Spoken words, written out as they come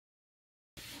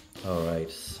All right,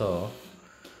 so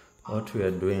what we are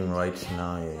doing right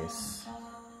now is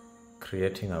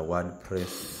creating a WordPress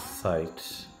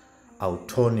site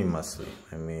autonomously.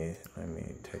 Let me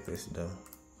take this down.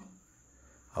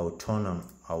 Autonomously,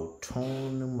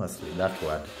 that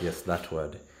word, yes, that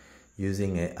word,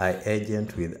 using AI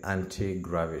agent with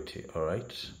anti-gravity. All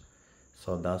right,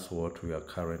 so that's what we are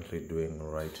currently doing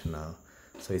right now.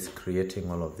 So it's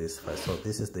creating all of this files. So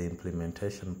this is the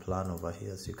implementation plan over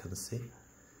here, as you can see,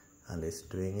 and it's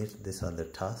doing it. These are the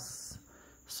tasks.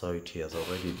 So it has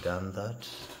already done that.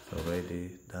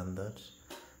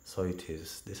 So it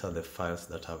is, these are the files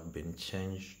that have been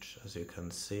changed, as you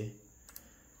can see.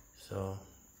 So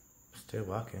still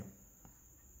working.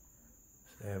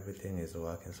 So everything is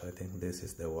working. So I think this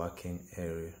is the working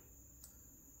area.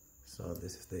 So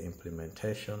this is the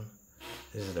implementation.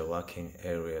 This is the working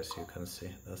area, as you can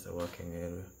see. That's the working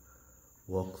area.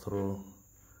 Walkthrough,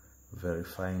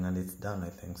 verifying, and it's done, I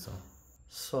think so.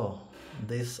 So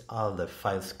these are the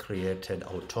files created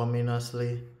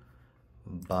autonomously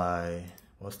by,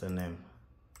 what's the name?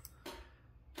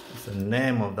 It's the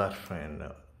name of that friend,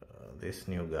 this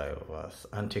new guy of us,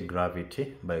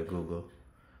 Antigravity by Google.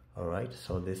 All right,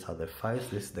 so these are the files.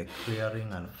 This is the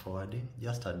querying and forwarding,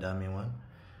 just a dummy one.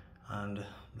 And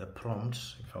the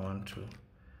prompt, if I want to,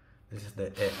 this is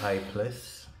the AI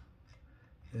place.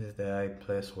 This is the AI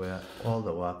place where all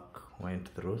the work went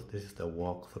through. This is the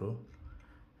walkthrough.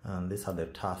 And these are the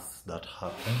tasks that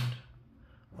happened.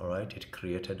 All right, it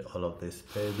created all of these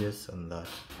pages and that.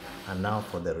 And now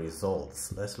for the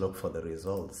results. Let's look for the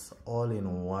results. All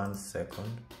in 1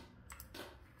 second.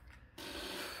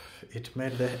 It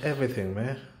made everything,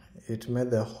 man. It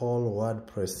made the whole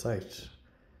WordPress site.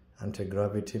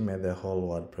 Antigravity made the whole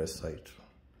WordPress site.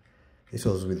 This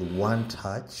was with one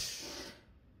touch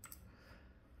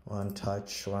of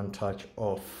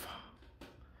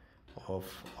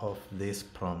this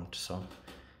prompt. So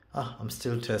I'm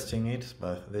still testing it,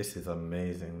 but this is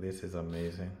amazing. This is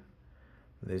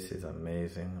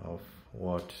amazing of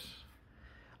what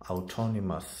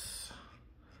autonomous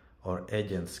or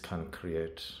agents can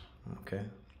create. Okay,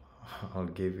 I'll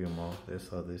give you more of this.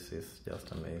 So this is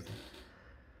just amazing.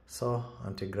 So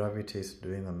Antigravity is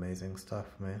doing amazing stuff,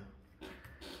 man.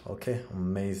 Okay,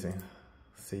 amazing.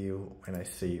 See you when I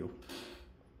see you.